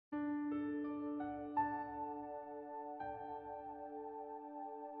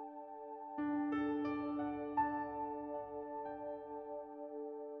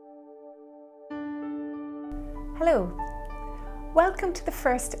Hello, welcome to the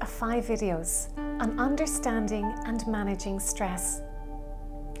first of 5 videos on understanding and managing stress.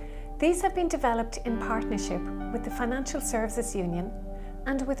 These have been developed in partnership with the Financial Services Union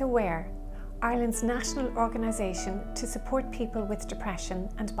and with AWARE, Ireland's national organisation to support people with depression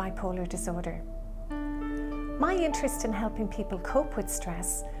and bipolar disorder. My interest in helping people cope with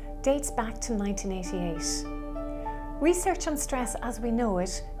stress dates back to 1988. Research on stress as we know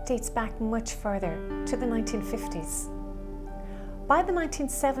it dates back much further, to the 1950s. By the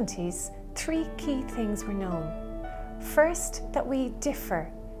 1970s, 3 key things were known. First, that we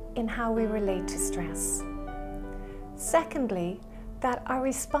differ in how we relate to stress. Secondly, that our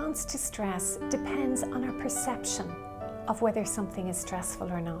response to stress depends on our perception of whether something is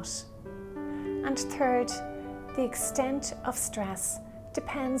stressful or not. And third, the extent of stress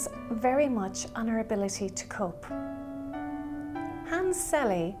depends very much on our ability to cope. Hans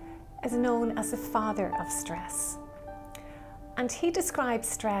Selye is known as the father of stress, and he describes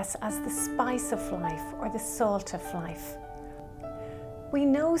stress as the spice of life or the salt of life. We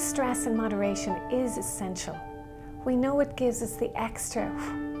know stress in moderation is essential. We know it gives us the extra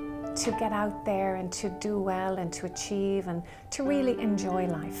to get out there and to do well and to achieve and to really enjoy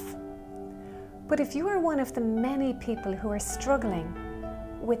life. But if you are one of the many people who are struggling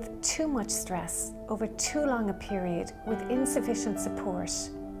with too much stress over too long a period with insufficient support,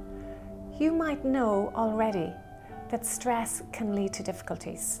 you might know already that stress can lead to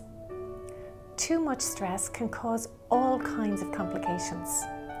difficulties. Too much stress can cause all kinds of complications.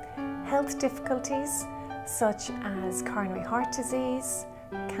 Health difficulties such as coronary heart disease,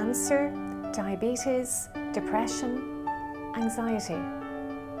 cancer, diabetes, depression, anxiety.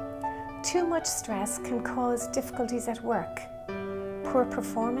 Too much stress can cause difficulties at work, poor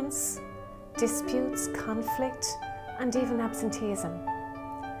performance, disputes, conflict, and even absenteeism.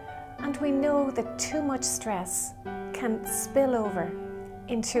 And we know that too much stress can spill over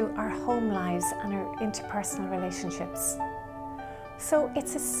into our home lives and our interpersonal relationships. So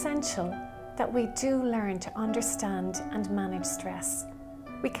it's essential that we do learn to understand and manage stress.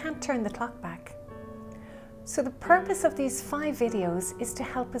 We can't turn the clock back. So the purpose of these 5 videos is to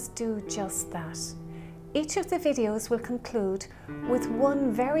help us do just that. Each of the videos will conclude with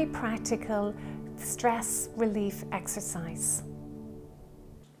one very practical stress relief exercise.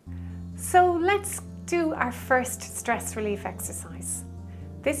 So let's do our first stress relief exercise.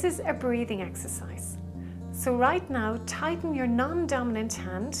 This is a breathing exercise. So right now, tighten your non-dominant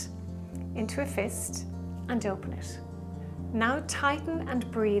hand into a fist and open it. Now tighten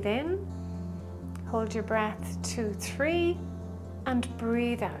and breathe in. Hold your breath 2, 3 and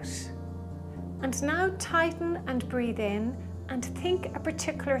breathe out. And now tighten and breathe in and think a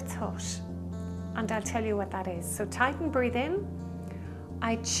particular thought. And I'll tell you what that is. So tighten, breathe in.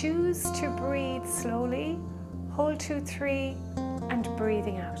 I choose to breathe slowly. Hold 2, 3 and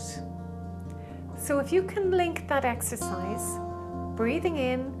breathing out. So if you can link that exercise, breathing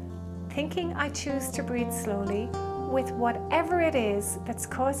in, thinking I choose to breathe slowly, with whatever it is that's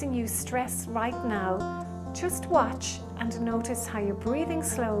causing you stress right now, just watch and notice how your breathing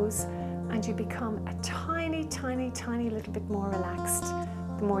slows and you become a tiny, tiny, tiny little bit more relaxed.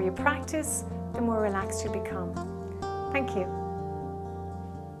 The more you practice, the more relaxed you become. Thank you.